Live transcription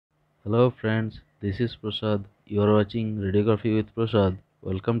Hello friends, this is Prasad. You are watching Radiography with Prasad.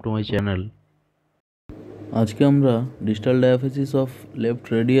 Welcome to my channel. আজকে আমরা distal ডায়াফিসিস of left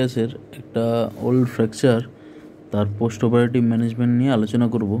রেডিয়াসের একটা old fracture তার post operative management নিয়ে আলোচনা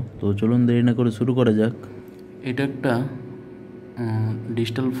করব। তো চলুন দেরি না করে শুরু করা যাক। এটা একটা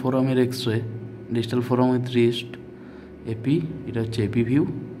ডিস্টাল ফোরামের x-ray, distal forum with wrist AP. এটা হচ্ছে AP view,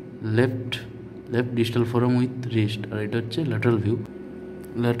 left distal forum with wrist, আর এটা হচ্ছে ল্যাটারাল ভিউ।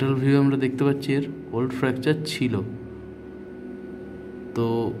 ল্যাটারাল ভিউ আমরা দেখতে পাচ্ছি এর ওল্ড ফ্র্যাকচার ছিল। তো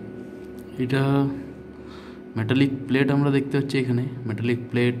এটা মেটালিক প্লেট আমরা দেখতে পাচ্ছি এখানে, মেটালিক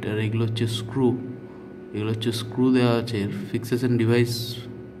প্লেট, আর এগুলো হচ্ছে স্ক্রু দেওয়া আছে। এর ফিক্সেশন ডিভাইস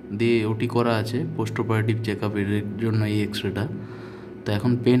দিয়ে ওটি করা আছে পোস্ট অপারেটিভ চেক আপের জন্য এই এক্সরেটা। তো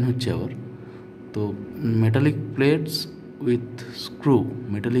এখন পেন হচ্ছে আবার। তো metallic plate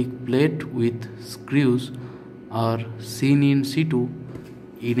with স্ক্রিউজ R seen in situ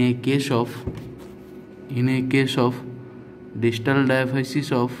in a case of distal diaphysis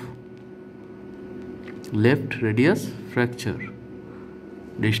of left radius fracture.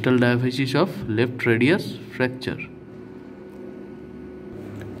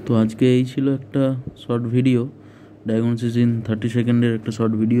 তো আজকে এই ছিল একটা শর্ট ভিডিও, ডায়াগনোসিস ইন 30 সেকেন্ডের একটা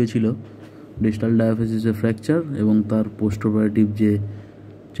শর্ট ভিডিও ছিল ডিস্টাল ডায়াফিসিসের ফ্র্যাকচার এবং তার পোস্ট অপারেটিভ যে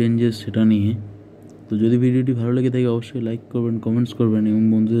চেঞ্জেস সেটা নিয়ে। তো যদি ভিডিওটি ভালো লেগে থাকে অবশ্যই লাইক করবেন, কমেন্টস করবেন এবং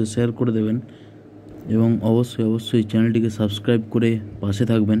বন্ধুদের শেয়ার করে দেবেন, এবং অবশ্যই চ্যানেলটিকে সাবস্ক্রাইব করে পাশে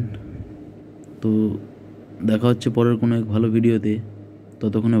থাকবেন। তো দেখা হচ্ছে পরের কোনো এক ভালো ভিডিওতে।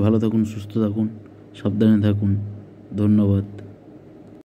 ততক্ষণে ভালো থাকুন, সুস্থ থাকুন, সাবধানে থাকুন। ধন্যবাদ।